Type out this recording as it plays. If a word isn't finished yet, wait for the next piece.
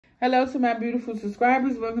Hello to my beautiful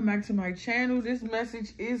subscribers. Welcome back to my channel. This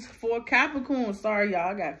message is for Capricorn. Sorry, y'all.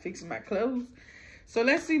 I got fixing my clothes. So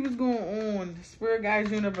let's see what's going on. Spirit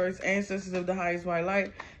guides, universe, ancestors of the highest white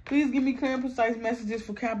light. Please give me clear and precise messages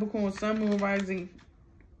for Capricorn, Sun, Moon, Rising,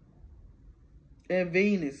 and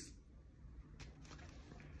Venus.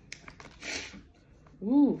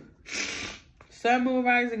 Ooh. Sun, Moon,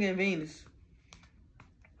 Rising, and Venus.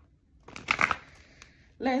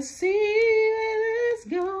 Let's see what's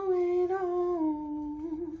going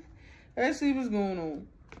on. Let's see what's going on.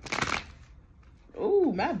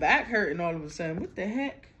 Ooh, my back hurting all of a sudden. What the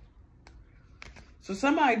heck? So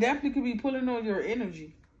somebody definitely could be pulling on your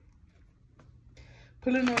energy.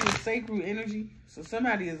 Pulling on your sacred energy. So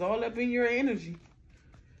somebody is all up in your energy.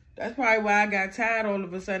 That's probably why I got tired all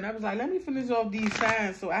of a sudden. I was like, let me finish off these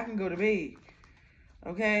signs so I can go to bed.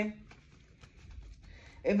 Okay?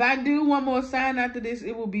 If I do one more sign after this,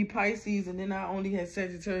 it will be Pisces. And then I only have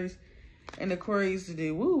Sagittarius and Aquarius to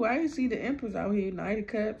do. Woo, I didn't see the Empress out here. Knight of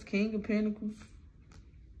Cups, King of Pentacles.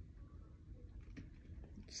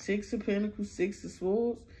 Six of Pentacles, Six of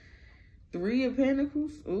Swords. Three of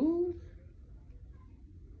Pentacles. Ooh.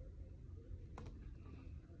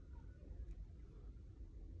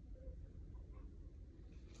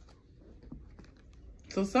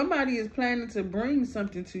 So somebody is planning to bring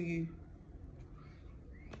something to you.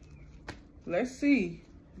 Let's see.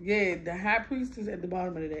 Yeah, the High Priestess at the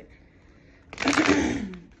bottom of that.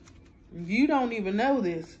 You don't even know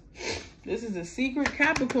this. This is a secret.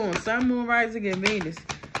 Capricorn, Sun, Moon, Rising, and Venus.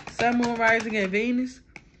 Sun, Moon, Rising, and Venus.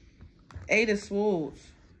 Eight of Swords.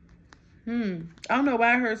 I don't know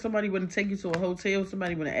why I heard somebody wouldn't take you to a hotel.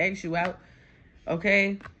 Somebody wouldn't ask you out.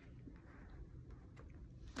 Okay?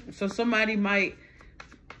 So somebody might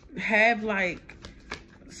have like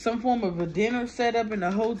some form of a dinner set up in a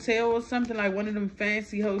hotel or something, like one of them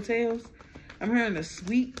fancy hotels. I'm hearing a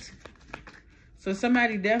suite. So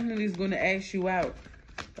somebody definitely is going to ask you out.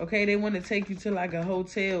 Okay, they want to take you to like a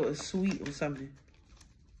hotel, a suite or something.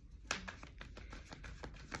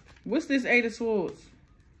 What's this Eight of Swords?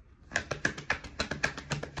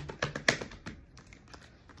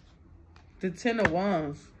 The Ten of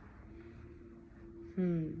Wands.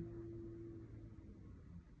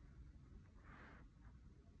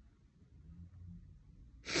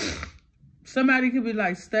 Somebody could be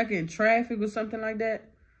like stuck in traffic or something like that.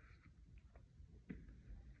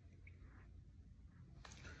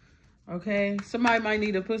 Okay. Somebody might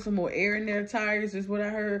need to put some more air in their tires is what I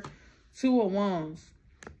heard. Two of Wands.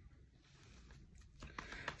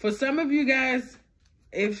 For some of you guys,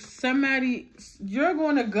 if somebody, you're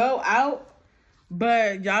going to go out,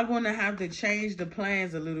 but y'all going to have to change the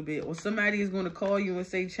plans a little bit. Or somebody is going to call you and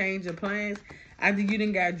say, change your plans. After you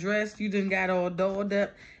done got dressed, you done got all dolled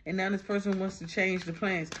up, and now this person wants to change the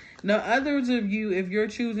plans. Now, others of you, if you're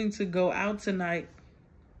choosing to go out tonight,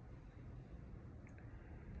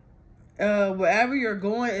 wherever you're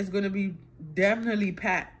going, it's going to be definitely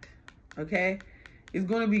packed, okay? It's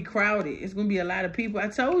going to be crowded. It's going to be a lot of people. I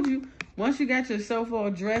told you, once you got yourself all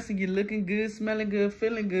dressed and you're looking good, smelling good,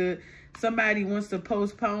 feeling good, somebody wants to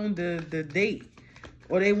postpone the date,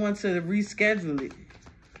 or they want to reschedule it,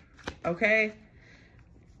 okay?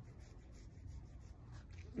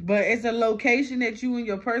 But it's a location that you and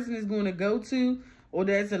your person is going to go to, or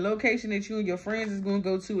that's a location that you and your friends is going to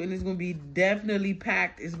go to, and it's going to be definitely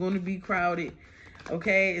packed. It's going to be crowded,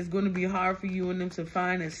 okay? It's going to be hard for you and them to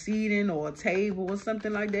find a seating or a table or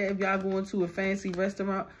something like that if y'all going to a fancy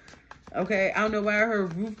restaurant, okay? I don't know why I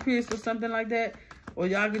heard Roof Chris or something like that, or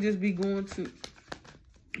y'all could just be going to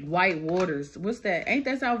White Waters. What's that? Ain't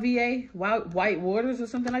that South VA? White Waters or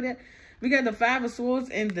something like that? We got the Five of Swords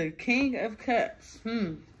and the King of Cups.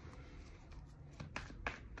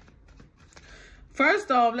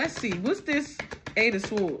 First off, let's see. What's this Eight of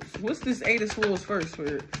Swords? What's this Eight of Swords first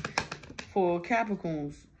for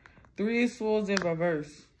Capricorns? Three of Swords in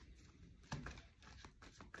reverse.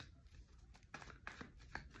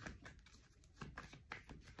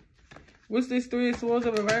 What's this Three of Swords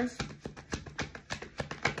in reverse?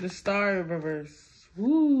 The Star in reverse.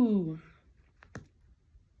 Woo.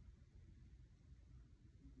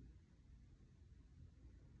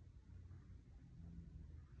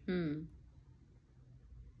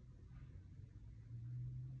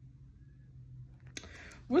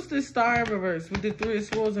 What's the Star in reverse with the Three of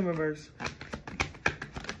Swords in reverse?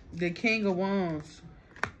 The King of Wands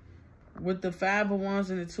with the Five of Wands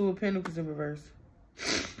and the Two of Pentacles in reverse.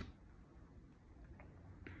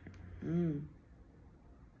 Ooh.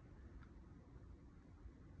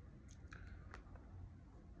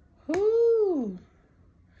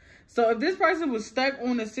 So if this person was stuck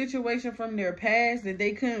on a situation from their past that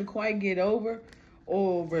they couldn't quite get over,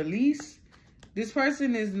 or release, this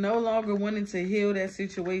person is no longer wanting to heal that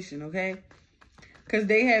situation, okay? Because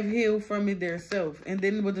they have healed from it themselves. And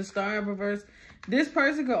then with the Star in reverse, this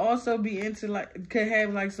person could also be into, like, could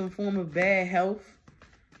have, like, some form of bad health,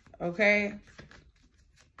 okay?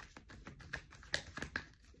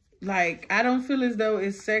 Like, I don't feel as though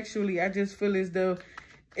it's sexually. I just feel as though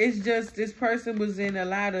it's just this person was in a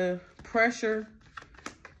lot of pressure,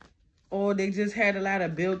 or they just had a lot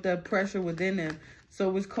of built up pressure within them.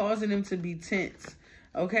 So it's causing them to be tense.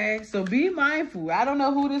 Okay? So be mindful. I don't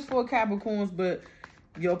know who this for, Capricorns, but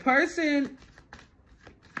your person,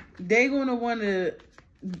 they going to want to...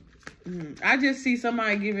 I just see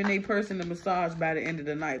somebody giving their person a massage by the end of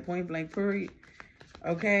the night. Point blank, period.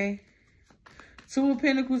 Okay? Two of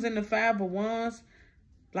Pentacles and the Five of Wands.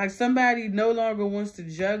 Like, somebody no longer wants to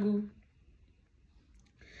juggle.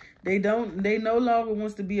 They no longer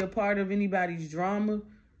wants to be a part of anybody's drama.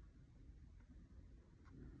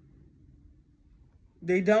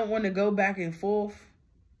 They don't want to go back and forth.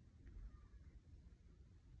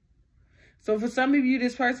 So for some of you,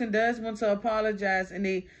 this person does want to apologize.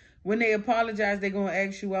 And when they apologize, they're going to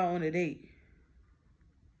ask you out on a date.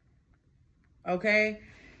 Okay?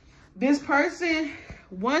 This person,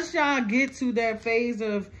 once y'all get to that phase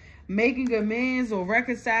of making amends or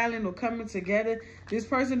reconciling or coming together, this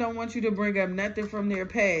person don't want you to bring up nothing from their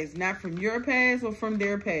past. Not from your past or from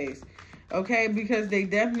their past. Okay, because they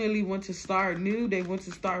definitely want to start new. They want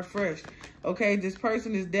to start fresh. Okay, this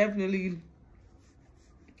person is definitely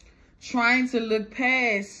trying to look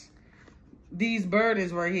past these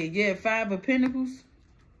burdens right here. Yeah, Five of Pentacles.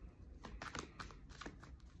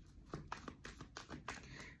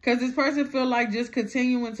 Because this person feel like just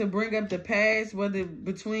continuing to bring up the past, whether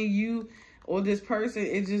between you or this person,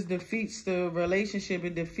 it just defeats the relationship.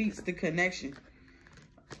 It defeats the connection.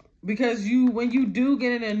 Because when you do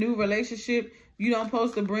get in a new relationship, you don't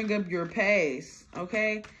supposed to bring up your past,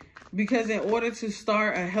 okay? Because in order to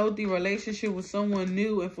start a healthy relationship with someone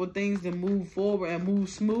new and for things to move forward and move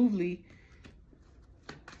smoothly,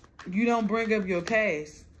 you don't bring up your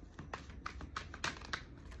past,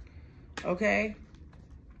 okay?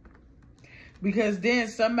 Because then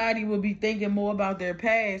somebody will be thinking more about their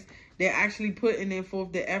past than actually putting in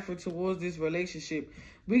forth the effort towards this relationship.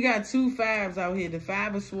 We got two fives out here, the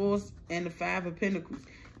Five of Swords and the Five of Pentacles.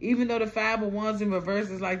 Even though the Five of Wands in reverse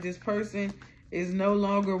is like this person is no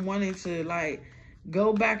longer wanting to like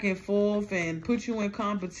go back and forth and put you in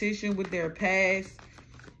competition with their past,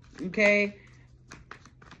 okay?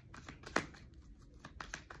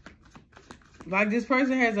 Like this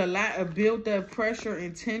person has a lot of built up pressure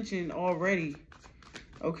and tension already,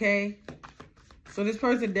 okay? So this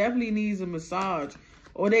person definitely needs a massage,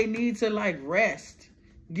 or they need to like rest.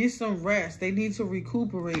 Get some rest. They need to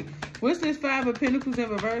recuperate. What's this Five of Pentacles in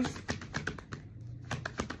reverse?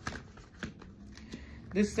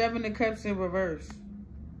 The Seven of Cups in reverse.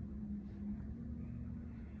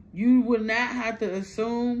 You will not have to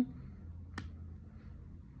assume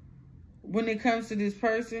when it comes to this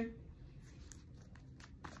person.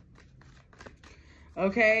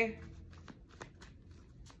 Okay?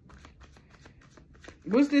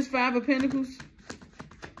 What's this Five of Pentacles?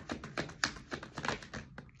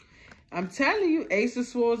 I'm telling you, Ace of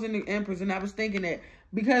Swords and the Empress. And I was thinking that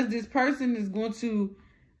because this person is going to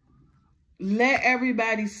let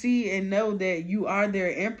everybody see and know that you are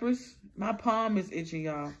their Empress. My palm is itching,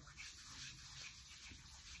 y'all.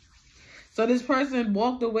 So this person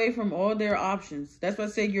walked away from all their options. That's why I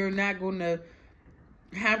said you're not going to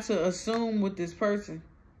have to assume with this person.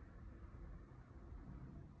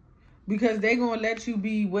 Because they're going to let you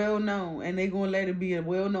be well known. And they're going to let it be a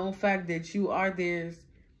well-known fact that you are theirs.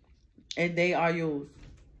 And they are yours.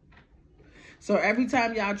 So every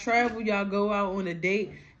time y'all travel, y'all go out on a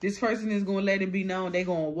date, this person is going to let it be known. They're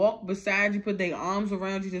going to walk beside you, put their arms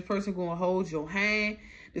around you. This person going to hold your hand.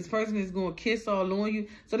 This person is going to kiss all on you.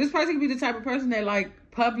 So this person can be the type of person that like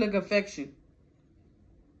public affection.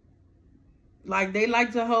 Like they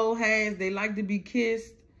like to hold hands. They like to be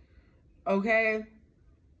kissed. Okay?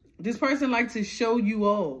 This person likes to show you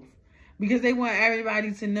off. Because they want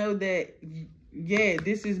everybody to know that... yeah,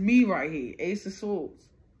 this is me right here. Ace of Swords.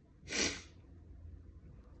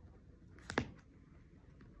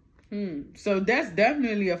 So that's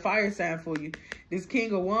definitely a fire sign for you. This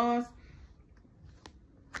King of Wands.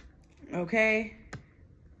 Okay.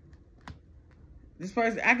 This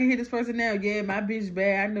person, I can hear this person now. Yeah, my bitch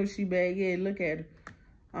bad. I know she bad. Yeah, look at her.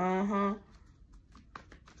 Uh-huh.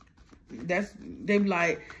 They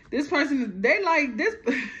like, this person, they like this.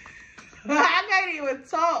 I can't even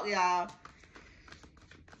talk, y'all.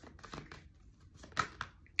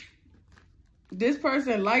 This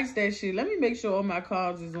person likes that shit. Let me make sure all my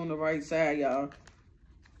cards is on the right side, y'all.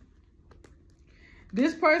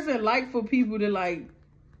 This person like for people to like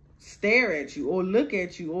stare at you or look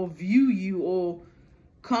at you or view you or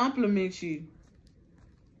compliment you.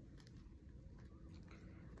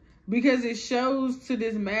 Because it shows to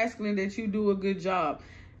this masculine that you do a good job.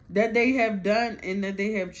 That they have done and that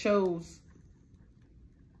they have chose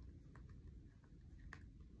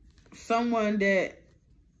someone that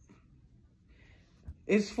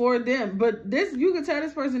is for them. But this, you can tell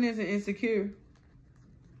this person isn't insecure.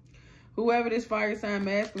 Whoever this fire sign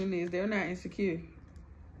masculine is, they're not insecure.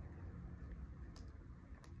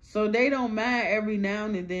 So they don't mind every now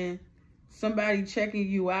and then somebody checking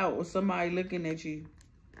you out or somebody looking at you.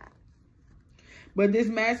 But this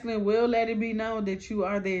masculine will let it be known that you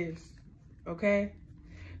are theirs. Okay?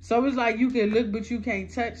 So it's like you can look but you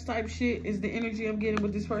can't touch type shit is the energy I'm getting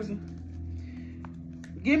with this person.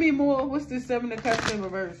 Give me more. What's this 7 of Cups in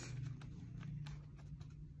reverse?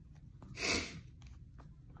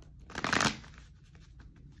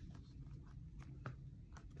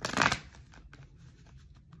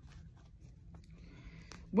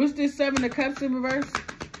 What's this 7 of Cups in reverse?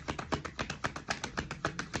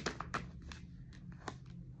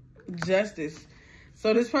 Justice.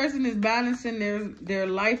 So this person is balancing their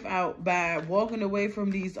life out by walking away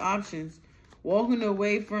from these options. Walking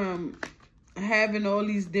away from having all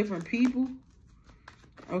these different people.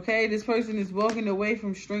 Okay, this person is walking away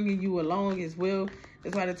from stringing you along as well.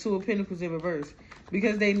 That's why the 2 of Pentacles in reverse.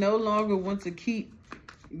 Because they no longer want to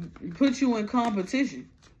put you in competition.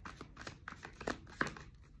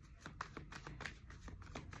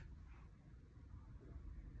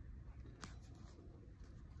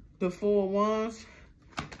 The 4 of Wands.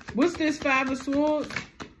 What's this 5 of Swords?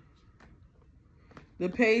 The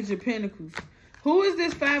Page of Pentacles. Who is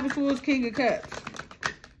this 5 of Swords, King of Cups?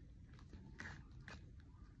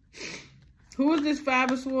 Who is this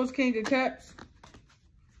 5 of Swords, King of Cups?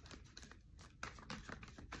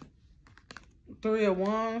 3 of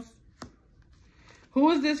Wands. Who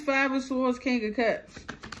is this 5 of Swords, King of Cups?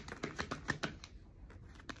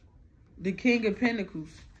 The King of Pentacles.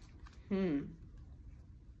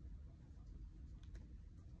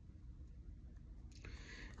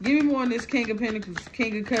 Give me more on this King of Pentacles,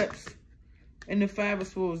 King of Cups, and the 5 of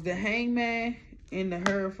Swords. The Hangman and the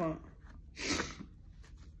Hierophant.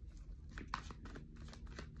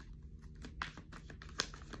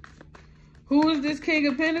 Who is this King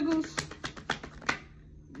of Pentacles?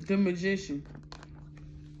 The Magician.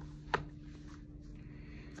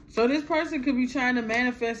 So this person could be trying to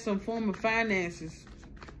manifest some form of finances.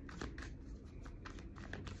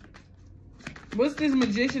 What's this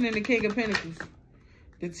Magician and the King of Pentacles?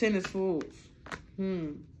 The 10 of Swords.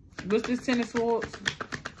 What's this 10 of Swords?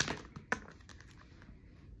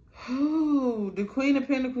 Oh, the Queen of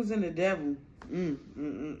Pentacles and the Devil.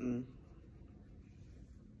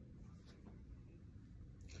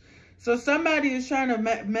 So somebody is trying to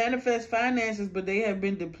manifest finances, but they have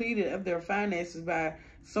been depleted of their finances by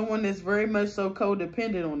someone that's very much so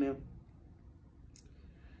codependent on them.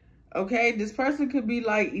 Okay, this person could be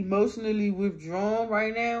like emotionally withdrawn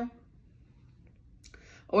right now.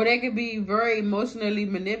 Or they could be very emotionally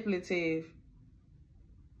manipulative.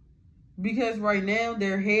 Because right now,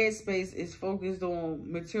 their headspace is focused on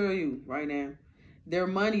material right now. Their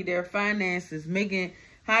money, their finances, making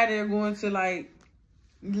how they're going to like,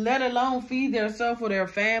 let alone feed themselves or their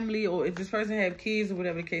family. Or if this person have kids or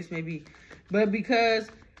whatever the case may be. But because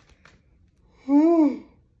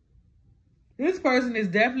this person is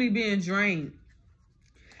definitely being drained.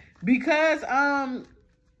 Because,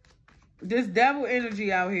 this devil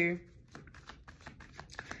energy out here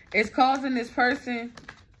is causing this person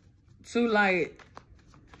to like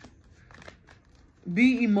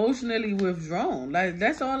be emotionally withdrawn. Like,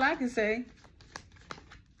 that's all I can say.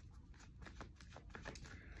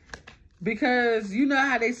 Because you know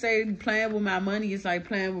how they say playing with my money is like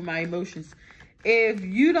playing with my emotions. If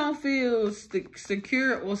you don't feel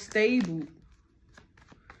secure or stable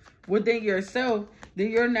within yourself,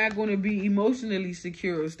 then you're not going to be emotionally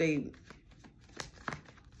secure or stable.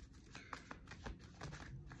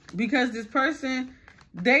 Because this person,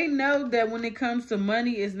 they know that when it comes to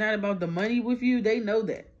money, it's not about the money with you. They know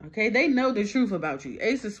that, okay? They know the truth about you.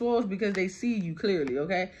 Ace of Swords, because they see you clearly,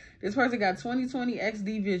 okay? This person got 20/20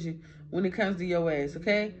 XD vision when it comes to your ass,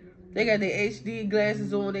 okay? They got their HD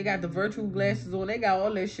glasses on. They got the virtual glasses on. They got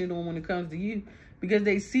all that shit on when it comes to you because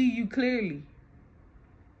they see you clearly.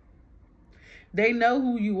 They know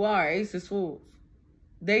who you are, Ace of Swords.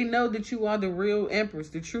 They know that you are the real Empress,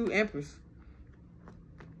 the true Empress.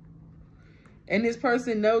 And this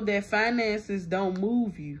person know that finances don't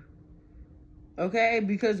move you. Okay?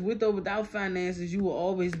 Because with or without finances, you will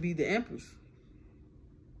always be the Empress.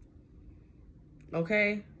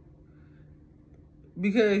 Okay?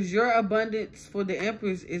 Because your abundance for the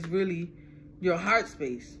Empress is really your heart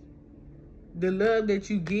space. The love that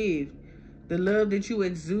you give. The love that you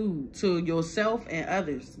exude to yourself and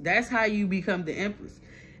others. That's how you become the Empress.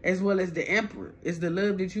 As well as the Emperor. It's the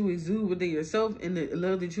love that you exude within yourself and the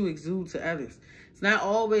love that you exude to others. It's not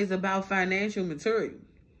always about financial material.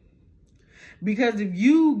 Because if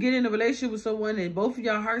you get in a relationship with someone and both of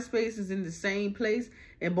y'all heart space is in the same place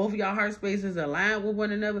and both of y'all heart spaces align with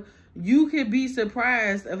one another, you can be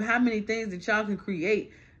surprised of how many things that y'all can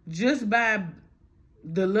create just by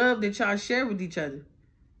the love that y'all share with each other.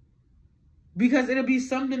 Because it'll be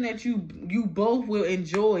something that you both will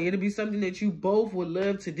enjoy. It'll be something that you both would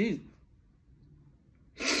love to do.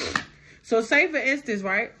 So say for instance,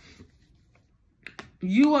 right?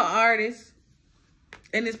 You are an artist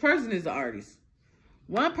and this person is an artist.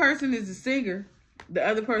 One person is a singer. The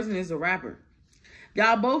other person is a rapper.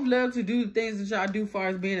 Y'all both love to do the things that y'all do as far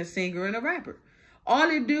as being a singer and a rapper.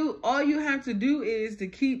 All you have to do is to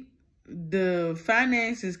keep the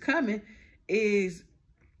finances coming is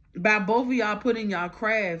by both of y'all putting y'all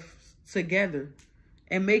crafts together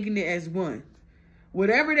and making it as one.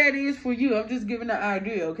 Whatever that is for you, I'm just giving an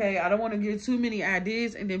idea, okay? I don't want to give too many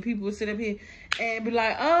ideas and then people will sit up here and be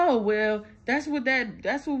like, oh, well, that's what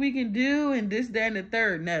we can do and this, that, and the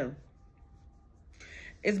third. No.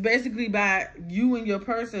 It's basically by you and your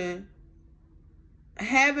person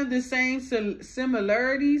having the same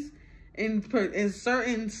similarities in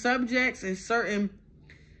certain subjects and certain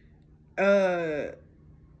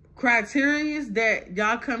criteria that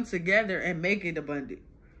y'all come together and make it abundant.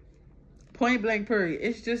 Point blank period.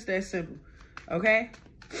 It's just that simple. Okay?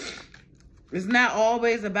 It's not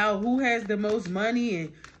always about who has the most money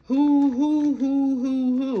and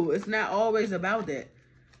who. It's not always about that.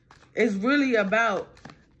 It's really about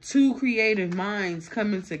two creative minds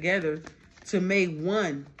coming together to make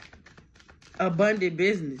one abundant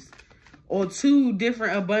business. Or two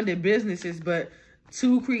different abundant businesses, but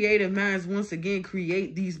two creative minds once again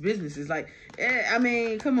create these businesses. Like, I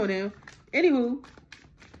mean, come on now. Anywho,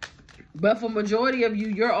 but for majority of you,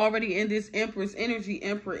 you're already in this Emperor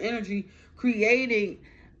energy, creating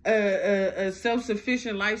a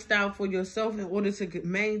self-sufficient lifestyle for yourself in order to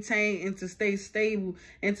maintain and to stay stable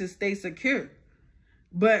and to stay secure.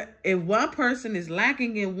 But if one person is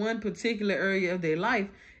lacking in one particular area of their life,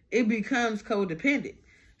 it becomes codependent.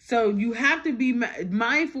 So you have to be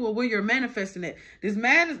mindful of where you're manifesting it. This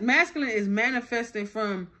masculine is manifesting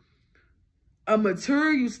from a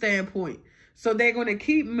material standpoint. So they're going to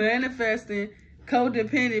keep manifesting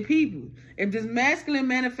codependent people. If this masculine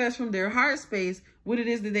manifests from their heart space, what it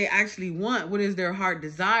is that they actually want, what is their heart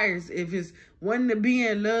desires, if it's wanting to be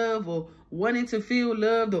in love or wanting to feel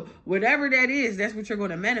loved or whatever that is, that's what you're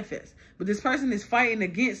going to manifest. But this person is fighting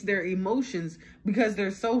against their emotions because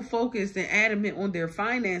they're so focused and adamant on their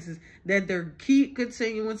finances that they keep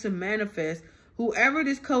continuing to manifest whoever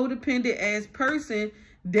this codependent ass person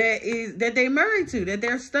that they married to, that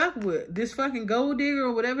they're stuck with, this fucking gold digger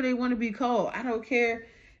or whatever they want to be called. I don't care,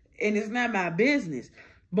 and it's not my business.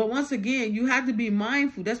 But once again, you have to be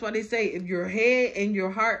mindful. That's why they say if your head and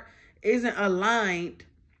your heart isn't aligned,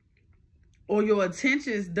 or your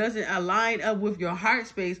attentions doesn't align up with your heart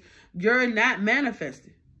space, you're not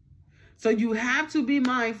manifesting. So you have to be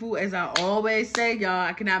mindful, as I always say, y'all.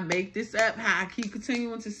 I cannot make this up. I keep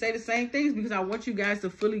continuing to say the same things because I want you guys to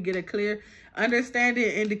fully get a clear understanding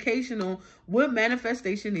and indication on what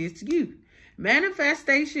manifestation is to you.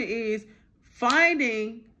 Manifestation is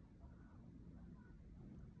finding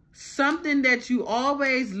something that you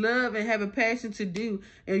always love and have a passion to do,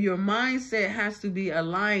 and your mindset has to be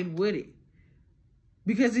aligned with it.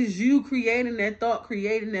 Because it's you creating that thought,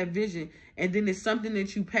 creating that vision, and then it's something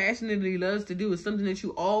that you passionately love to do. It's something that you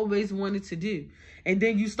always wanted to do. And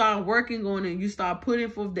then you start working on it, and you start putting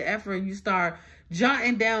forth the effort, and you start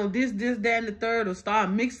jotting down this, that, and the third, or start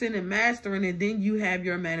mixing and mastering, and then you have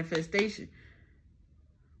your manifestation.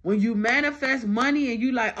 When you manifest money and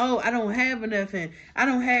you like, oh, I don't have enough and I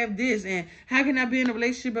don't have this and how can I be in a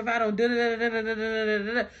relationship if I don't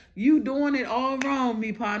da-da-da-da-da-da-da-da-da-da? You doing it all wrong,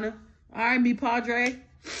 me partner. All right, me padre.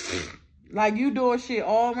 Like, you doing shit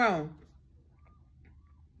all wrong.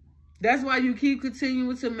 That's why you keep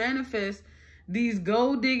continuing to manifest these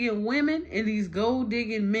gold-digging women and these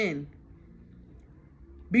gold-digging men.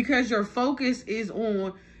 Because your focus is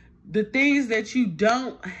on the things that you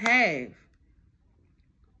don't have,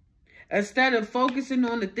 instead of focusing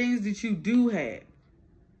on the things that you do have.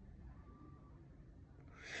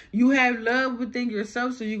 You have love within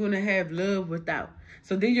yourself, so you're going to have love without.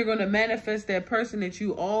 So then you're going to manifest that person that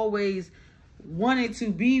you always wanted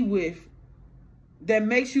to be with, that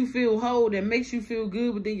makes you feel whole, that makes you feel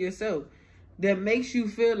good within yourself, that makes you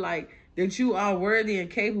feel like that you are worthy and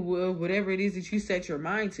capable of whatever it is that you set your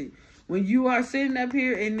mind to. When you are sitting up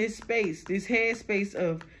here in this space, this headspace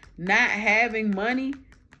of not having money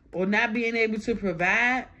or not being able to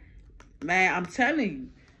provide, man, I'm telling you,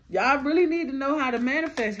 y'all really need to know how to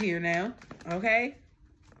manifest here now, okay?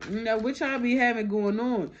 You know, what y'all be having going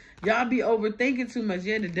on? Y'all be overthinking too much.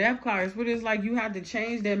 Yeah, the death cards, but it's like you have to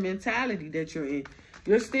change that mentality that you're in.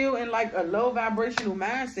 You're still in like a low vibrational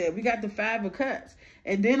mindset. We got the 5 of Cups.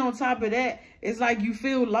 And then on top of that, it's like you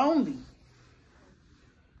feel lonely.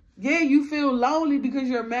 Yeah, you feel lonely because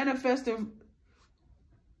you're manifesting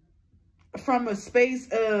from a space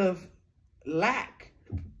of lack.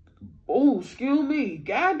 Oh, excuse me.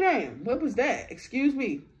 Goddamn. What was that? Excuse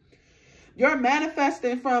me. You're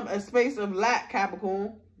manifesting from a space of lack,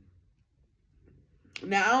 Capricorn.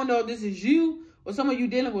 Now, I don't know if this is you or someone you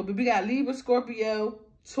dealing with, but we got Libra, Scorpio,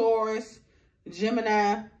 Taurus,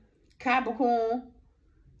 Gemini, Capricorn,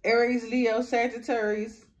 Aries, Leo,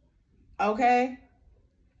 Sagittarius. Okay?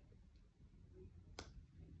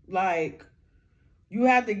 Like, you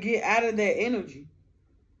have to get out of that energy.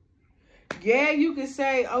 Yeah, you can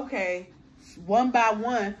say, okay, one by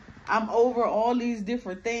one, I'm over all these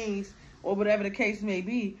different things or whatever the case may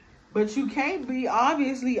be. But you can't be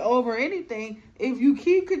obviously over anything if you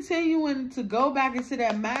keep continuing to go back into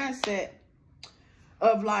that mindset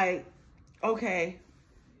of like, okay,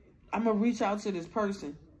 I'm going to reach out to this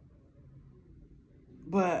person,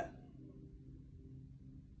 but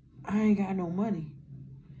I ain't got no money.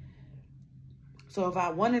 So if I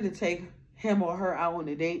wanted to take him or her out on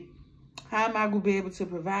a date, how am I going to be able to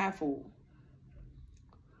provide for them?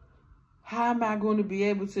 How am I going to be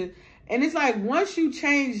able to... And it's like once you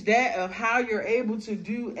change that of how you're able to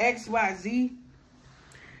do X, Y, Z,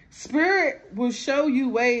 Spirit will show you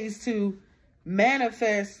ways to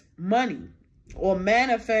manifest money or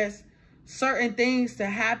manifest certain things to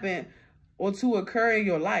happen or to occur in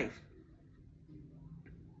your life.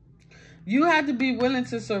 You have to be willing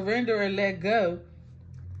to surrender and let go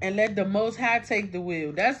and let the Most High take the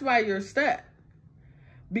wheel. That's why you're stuck.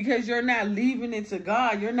 Because you're not leaving it to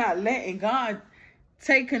God. You're not letting God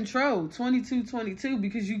take control. 2222,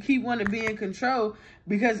 because you keep wanting to be in control,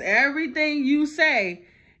 because everything you say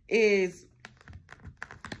is,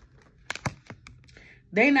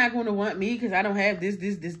 they not going to want me because I don't have this,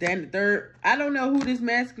 that, and the third. I don't know who this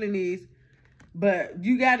masculine is, but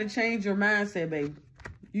you got to change your mindset, baby.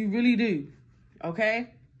 You really do.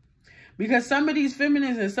 Okay? Because some of these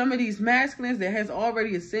feminines and some of these masculines that has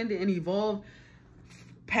already ascended and evolved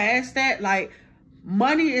past that, like,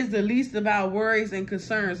 money is the least of our worries and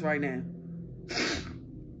concerns right now.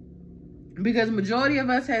 Because majority of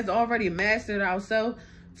us has already mastered ourselves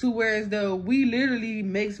to where as though we literally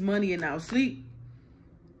makes money in our sleep.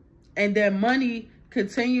 And that money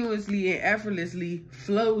continuously and effortlessly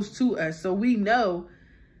flows to us. So we know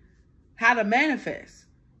how to manifest.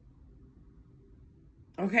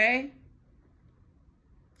 Okay?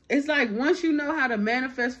 It's like once you know how to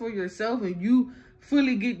manifest for yourself and you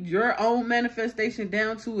fully get your own manifestation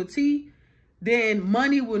down to a T, then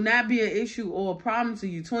money will not be an issue or a problem to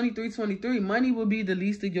you. 2323, money will be the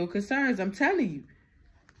least of your concerns. I'm telling you.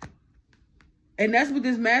 And that's what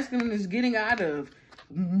this masculine is getting out of.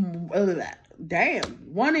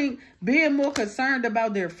 Damn. Being more concerned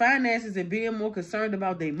about their finances and being more concerned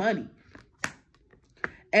about their money.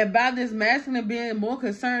 And by this masculine being more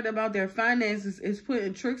concerned about their finances, it's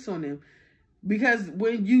putting tricks on them. Because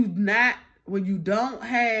when you don't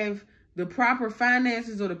have the proper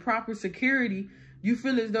finances or the proper security, you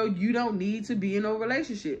feel as though you don't need to be in a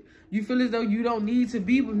relationship. You feel as though you don't need to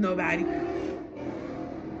be with nobody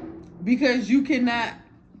because you cannot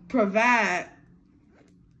provide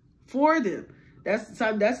for them. That's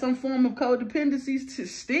some form of codependency to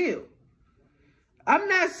still. I'm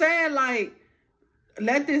not saying like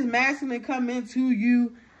let this masculine come into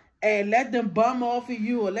you and let them bum off of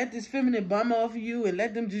you, or let this feminine bum off of you and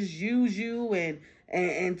let them just use you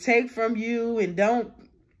and take from you and don't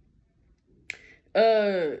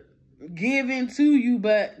give into you.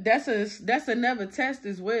 But that's another test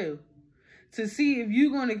as well, to see if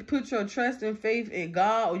you're going to put your trust and faith in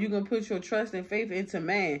God or you're going to put your trust and faith into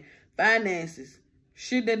man, finances,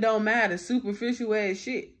 shit that don't matter, superficial ass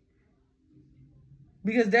shit.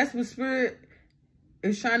 Because that's what Spirit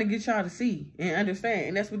is trying to get y'all to see and understand.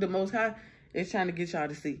 And that's what the Most High is trying to get y'all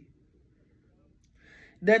to see.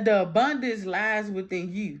 That the abundance lies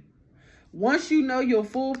within you. Once you know your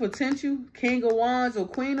full potential, King of Wands or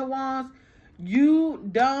Queen of Wands, you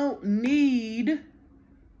don't need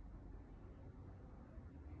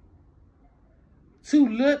to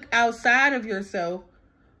look outside of yourself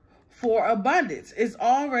for abundance. It's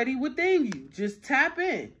already within you. Just tap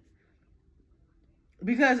in.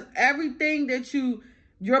 Because everything that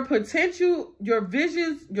your potential, your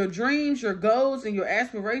visions, your dreams, your goals, and your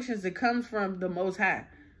aspirations, it comes from the Most High.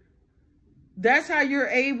 That's how you're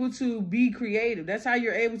able to be creative. That's how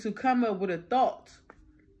you're able to come up with a thought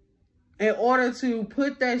in order to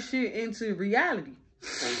put that shit into reality.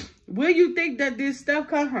 Where you think that this stuff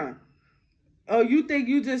come from? Oh, you think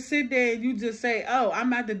you just sit there and you just say, oh,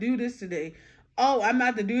 I'm about to do this today. Oh, I'm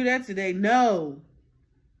about to do that today. No.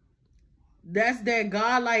 That's that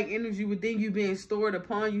godlike energy within you being stored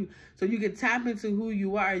upon you so you can tap into who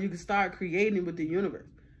you are and you can start creating with the universe.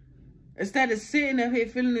 Instead of sitting up here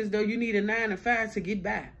feeling as though you need a 9 to 5 to get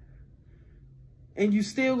by. And you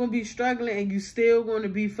still going to be struggling and you still going to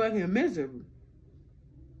be fucking miserable.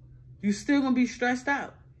 You still going to be stressed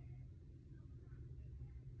out.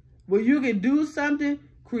 Well, you can do something,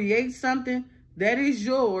 create something that is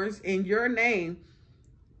yours in your name,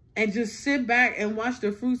 and just sit back and watch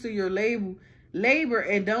the fruits of your labor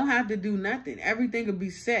and don't have to do nothing. Everything will be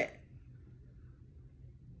set.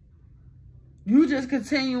 You just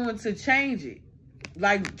continuing to change it.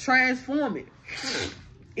 Like transform it.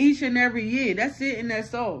 Each and every year. That's it and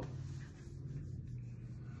that's all.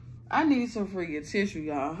 I need some freaking tissue,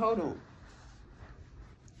 y'all. Hold on.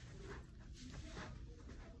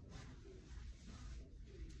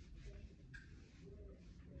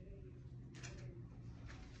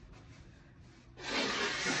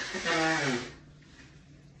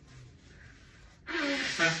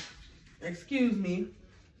 Excuse me.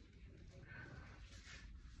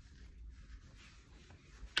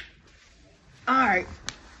 All right.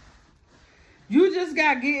 You just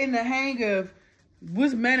got to get in the hang of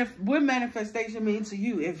what manifestation means to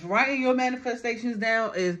you. If writing your manifestations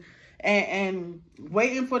down is and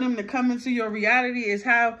waiting for them to come into your reality is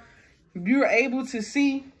how you're able to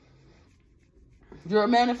see your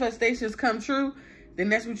manifestations come true, then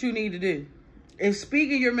that's what you need to do. If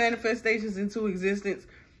speaking your manifestations into existence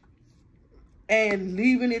and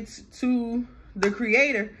leaving it to the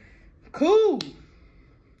creator, cool.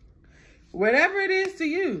 Whatever it is to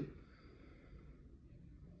you.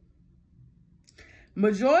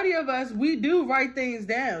 Majority of us, we do write things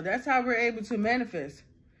down. That's how we're able to manifest.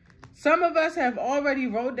 Some of us have already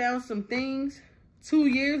wrote down some things 2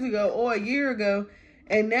 years ago or a year ago,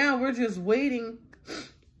 and now we're just waiting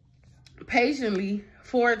patiently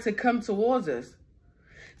for it to come towards us.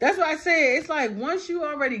 That's why I say it's like once you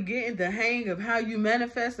already get in the hang of how you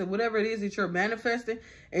manifest and whatever it is that you're manifesting,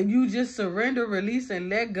 and you just surrender, release, and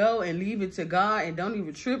let go and leave it to God and don't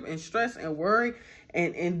even trip and stress and worry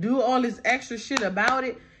and do all this extra shit about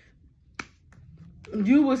it,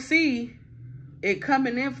 you will see it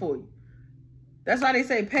coming in for you. That's why they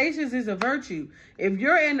say patience is a virtue. If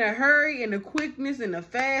you're in a hurry and the quickness and the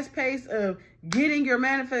fast pace of getting your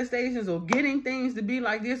manifestations or getting things to be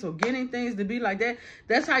like this or getting things to be like that,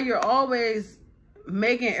 that's how you're always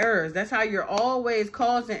making errors. That's how you're always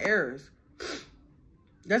causing errors.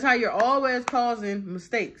 That's how you're always causing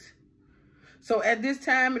mistakes. So at this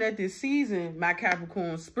time and at this season, my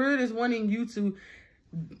Capricorn, Spirit is wanting you to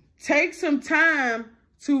take some time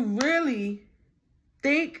to really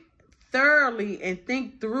think thoroughly and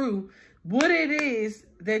think through what it is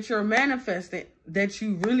that you're manifesting that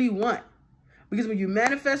you really want. Because when you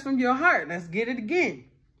manifest from your heart, let's get it again.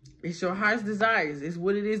 It's your heart's desires. It's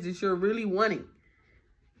what it is that you're really wanting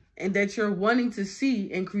and that you're wanting to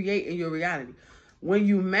see and create in your reality. When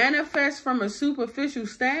you manifest from a superficial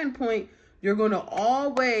standpoint, you're going to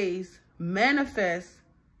always manifest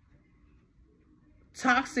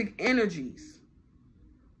toxic energies,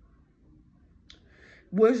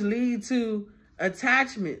 which lead to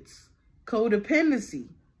attachments, codependency,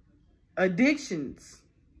 addictions,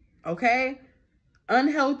 okay?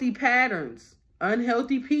 Unhealthy patterns,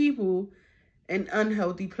 unhealthy people, and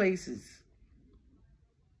unhealthy places,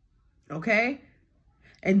 okay?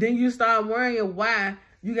 And then you start worrying why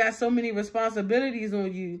you got so many responsibilities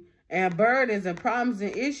on you and burdens and problems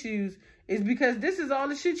and issues is because this is all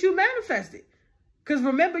the shit you manifested. Because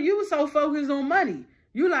remember, you were so focused on money.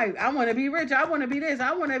 You like, I want to be rich. I want to be this.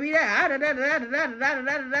 I want to be that. And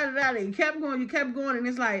you kept going. And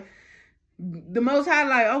it's like, the Most High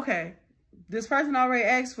like, okay, this person already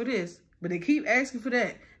asked for this, but they keep asking for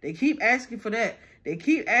that. They keep asking for that. They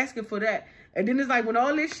keep asking for that. And then it's like when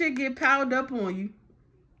all this shit get piled up on you,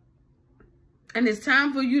 and it's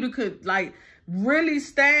time for you to like really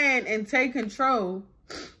stand and take control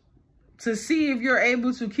to see if you're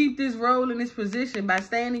able to keep this role in this position by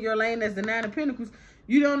staying in your lane as the 9 of Pentacles,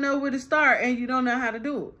 you don't know where to start and you don't know how to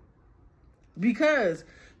do it. Because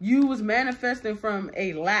you was manifesting from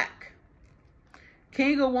a lack.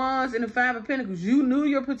 King of Wands and the Five of Pentacles. You knew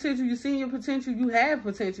your potential. You seen your potential. You had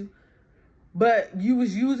potential. But you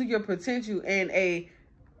was using your potential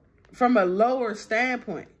from a lower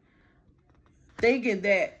standpoint. Thinking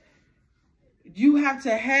that you have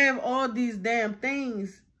to have all these damn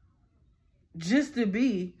things just to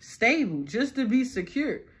be stable, just to be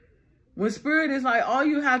secure. When Spirit is like, all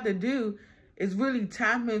you have to do is really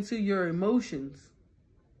tap into your emotions.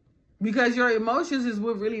 Because your emotions is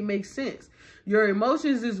what really makes sense. Your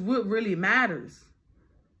emotions is what really matters.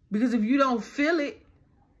 Because if you don't feel it,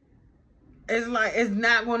 it's like, it's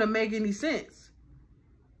not going to make any sense.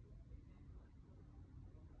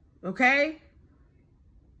 Okay?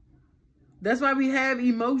 That's why we have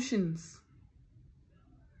emotions.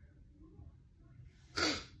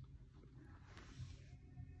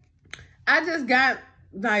 I just got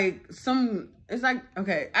like it's like,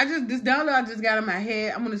 okay, this download I just got in my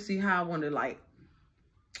head. I'm going to see how I want to like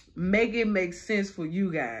make it make sense for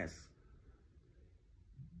you guys.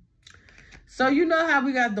 So you know how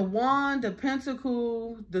we got the wand, the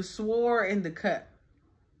pentacle, the sword, and the cup,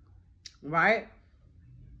 right?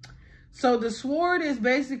 So the sword is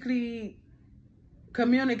basically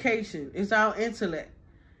communication. It's our intellect.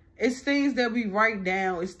 It's things that we write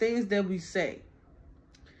down. It's things that we say.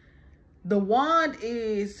 The wand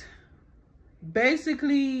is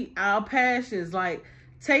basically our passions, like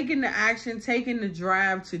taking the action, taking the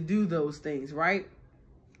drive to do those things, right?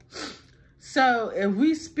 So if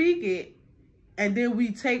we speak it and then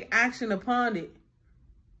we take action upon it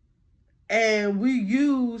and we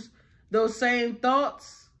use those same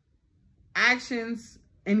thoughts, actions,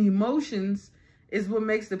 and emotions is what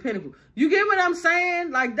makes the pinnacle. You get what I'm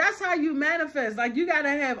saying? Like, that's how you manifest. Like, you got to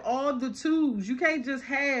have all the tools. You can't just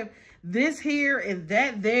have this here and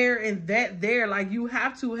that there and that there. Like, you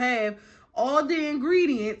have to have all the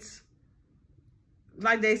ingredients,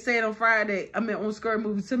 like they said on Friday, on Skirt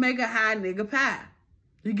Movie, to make a high nigga pie.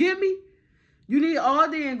 You get me? You need all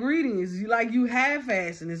the ingredients. You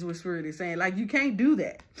half-assing is what Spirit is saying. Like, you can't do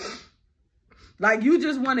that. Like, you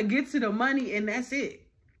just want to get to the money and that's it.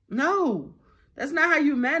 No, that's not how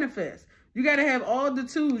you manifest. You got to have all the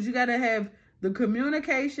tools. You got to have the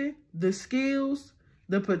communication, the skills,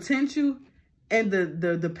 the potential, and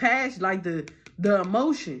the passion, like the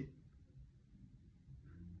emotion.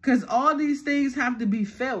 Because all these things have to be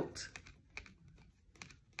felt.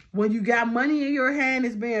 When you got money in your hand,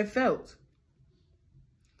 it's being felt.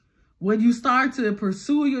 When you start to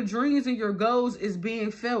pursue your dreams and your goals, it's being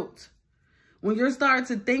felt. When you're starting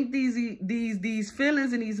to think these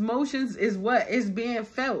feelings and these emotions is what is being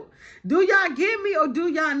felt. Do y'all get me or do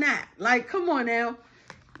y'all not? Like, come on now.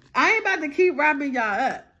 I ain't about to keep wrapping y'all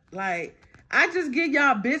up. Like, I just give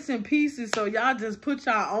y'all bits and pieces so y'all just put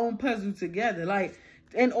y'all own puzzle together. Like,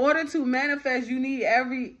 in order to manifest, you need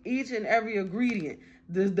each and every ingredient.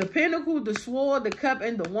 The pinnacle, the sword, the cup,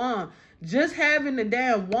 and the wand. Just having the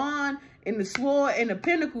damn wand and the sword and the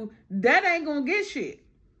pinnacle, that ain't gonna get shit.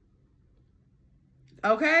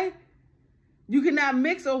 Okay? You cannot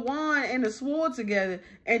mix a wand and a sword together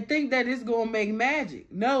and think that it's gonna make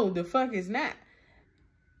magic. No, the fuck is not.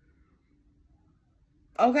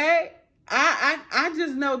 Okay? I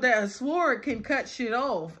just know that a sword can cut shit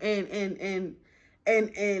off and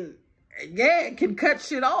yeah, it can cut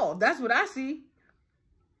shit off. That's what I see.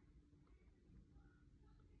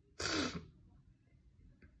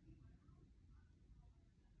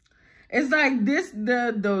 It's like this,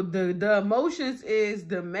 the emotions is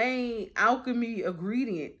the main alchemy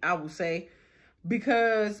ingredient, I would say,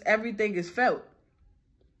 because everything is felt.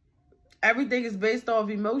 Everything is based off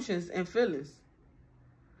emotions and feelings.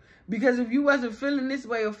 Because if you wasn't feeling this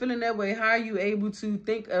way or feeling that way, how are you able to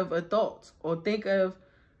think of a thought or think of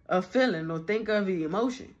a feeling or think of the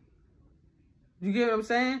emotion? You get what I'm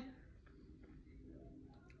saying?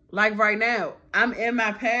 Like right now, I'm in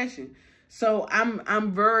my passion. So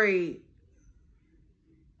I'm very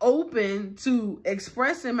open to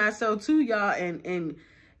expressing myself to y'all and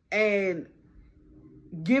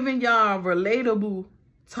giving y'all relatable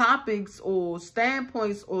topics or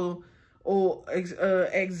standpoints or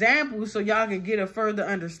examples so y'all can get a further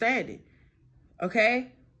understanding.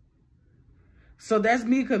 Okay? So that's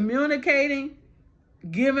me communicating,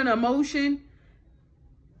 giving emotion,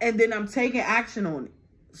 and then I'm taking action on it.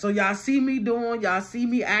 So y'all see me doing, y'all see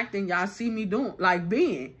me acting, y'all see me doing, like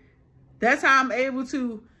being. That's how I'm able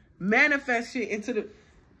to manifest shit into the...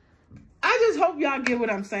 I just hope y'all get what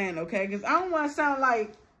I'm saying, okay? Because I don't want to sound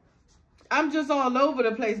like I'm just all over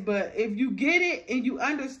the place. But if you get it and you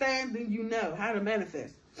understand, then you know how to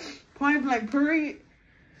manifest. Point blank, period.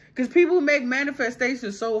 Because people make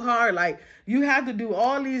manifestations so hard. Like, you have to do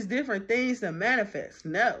all these different things to manifest.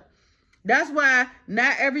 No. That's why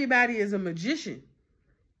not everybody is a magician.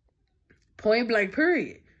 Point blank,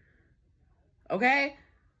 period. Okay?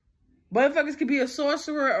 Motherfuckers could be a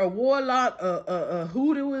sorcerer, a warlock, a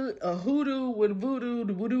hoodoo with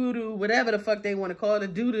voodoo, whatever the fuck they want to call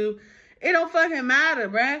it, doo-doo. It don't fucking matter,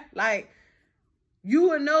 bruh. Like, you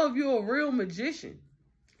will know if you're a real magician.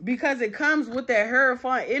 Because it comes with that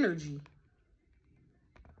horrifying energy.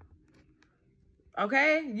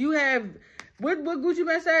 Okay? You have, what Gucci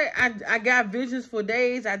Mane say? I got visions for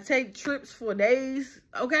days. I take trips for days.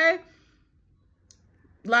 Okay?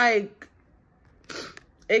 Like,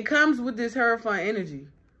 it comes with this horrifying energy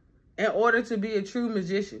in order to be a true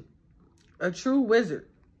magician, a true wizard.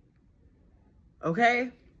 Okay?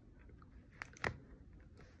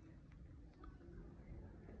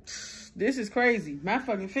 This is crazy. My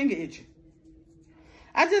fucking finger itching.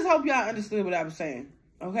 I just hope y'all understood what I was saying,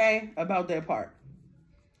 okay, about that part.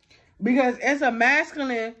 Because it's a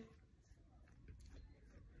masculine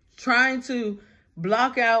trying to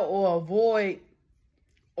block out or avoid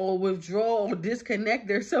or withdraw or disconnect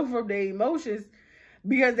themselves from their emotions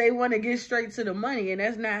because they want to get straight to the money. And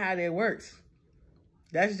that's not how that works.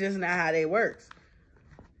 That's just not how that works.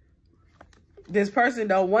 This person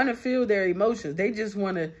don't want to feel their emotions. They just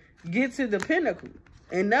want to get to the pinnacle.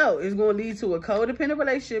 And no, it's going to lead to a codependent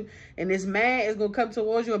relationship. And this man is going to come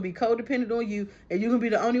towards you and be codependent on you. And you're going to be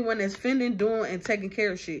the only one that's fending, doing, and taking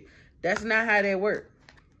care of shit. That's not how that works.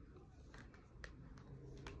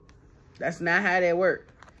 That's not how that works.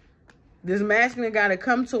 This masculine got to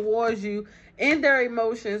come towards you in their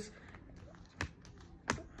emotions.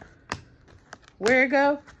 Where it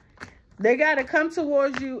go? They got to come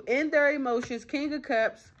towards you in their emotions, King of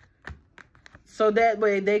Cups, so that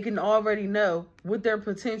way they can already know what their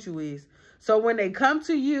potential is. So when they come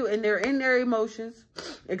to you and they're in their emotions,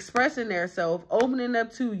 expressing themselves, opening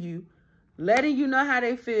up to you, letting you know how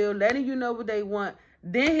they feel, letting you know what they want,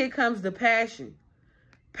 then here comes the passion.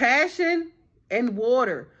 Passion and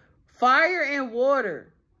water. Fire and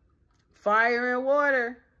water. Fire and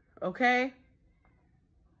water. Okay?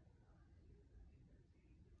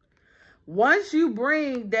 Once you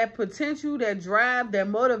bring that potential, that drive, that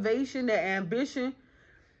motivation, that ambition,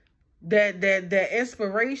 that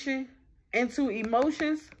inspiration into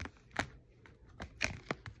emotions,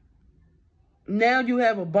 now you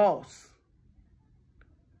have a boss.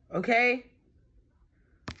 Okay?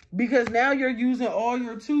 Because now you're using all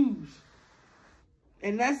your tools.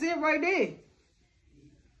 And that's it right there.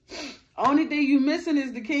 Only thing you missing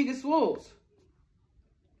is the King of Swords.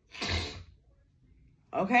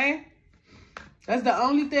 Okay? That's the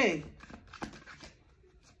only thing.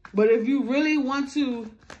 But if you really want to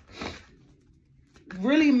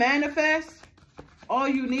really manifest, all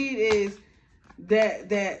you need is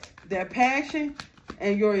that passion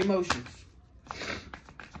and your emotions.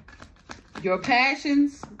 Your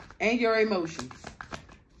passions and your emotions.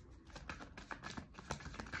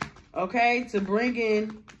 Okay? To bring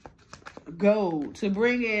in gold, to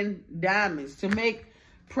bring in diamonds, to make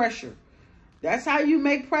pressure. That's how you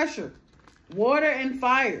make pressure. Water and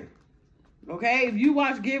fire. Okay? If you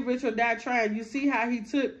watch Get Rich or Die Trying, you see how he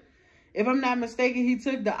took, if I'm not mistaken, he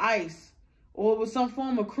took the ice. Or it was some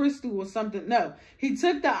form of crystal or something. No. He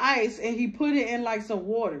took the ice and he put it in like some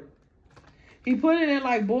water. He put it in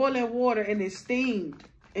like boiling water and it steamed.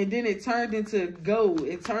 And then it turned into gold.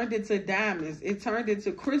 It turned into diamonds. It turned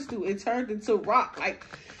into crystal. It turned into rock. Like,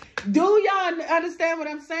 do y'all understand what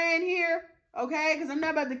I'm saying here? Okay? Because I'm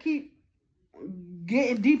not about to keep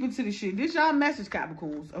getting deep into this shit. This y'all message,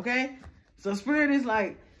 Capricorns. Okay? So Spirit is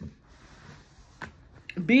like,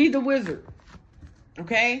 be the wizard.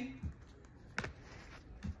 Okay?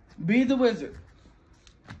 Be the wizard.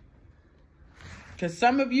 Because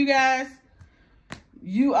some of you guys,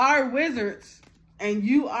 you are wizards and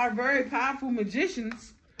you are very powerful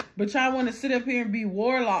magicians, but y'all want to sit up here and be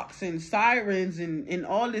warlocks and sirens and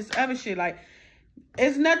all this other shit. Like,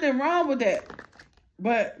 it's nothing wrong with that.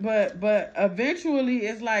 But eventually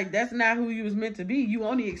it's like, that's not who you was meant to be. You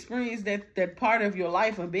only experienced that part of your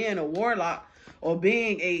life of being a warlock or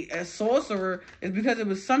being a sorcerer is because it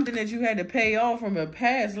was something that you had to pay off from a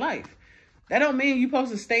past life. That don't mean you're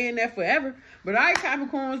supposed to stay in there forever. But all right,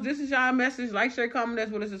 Capricorns, this is y'all message. Like, share, comment,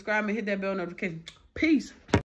 that's what, subscribe, and hit that bell notification. Peace.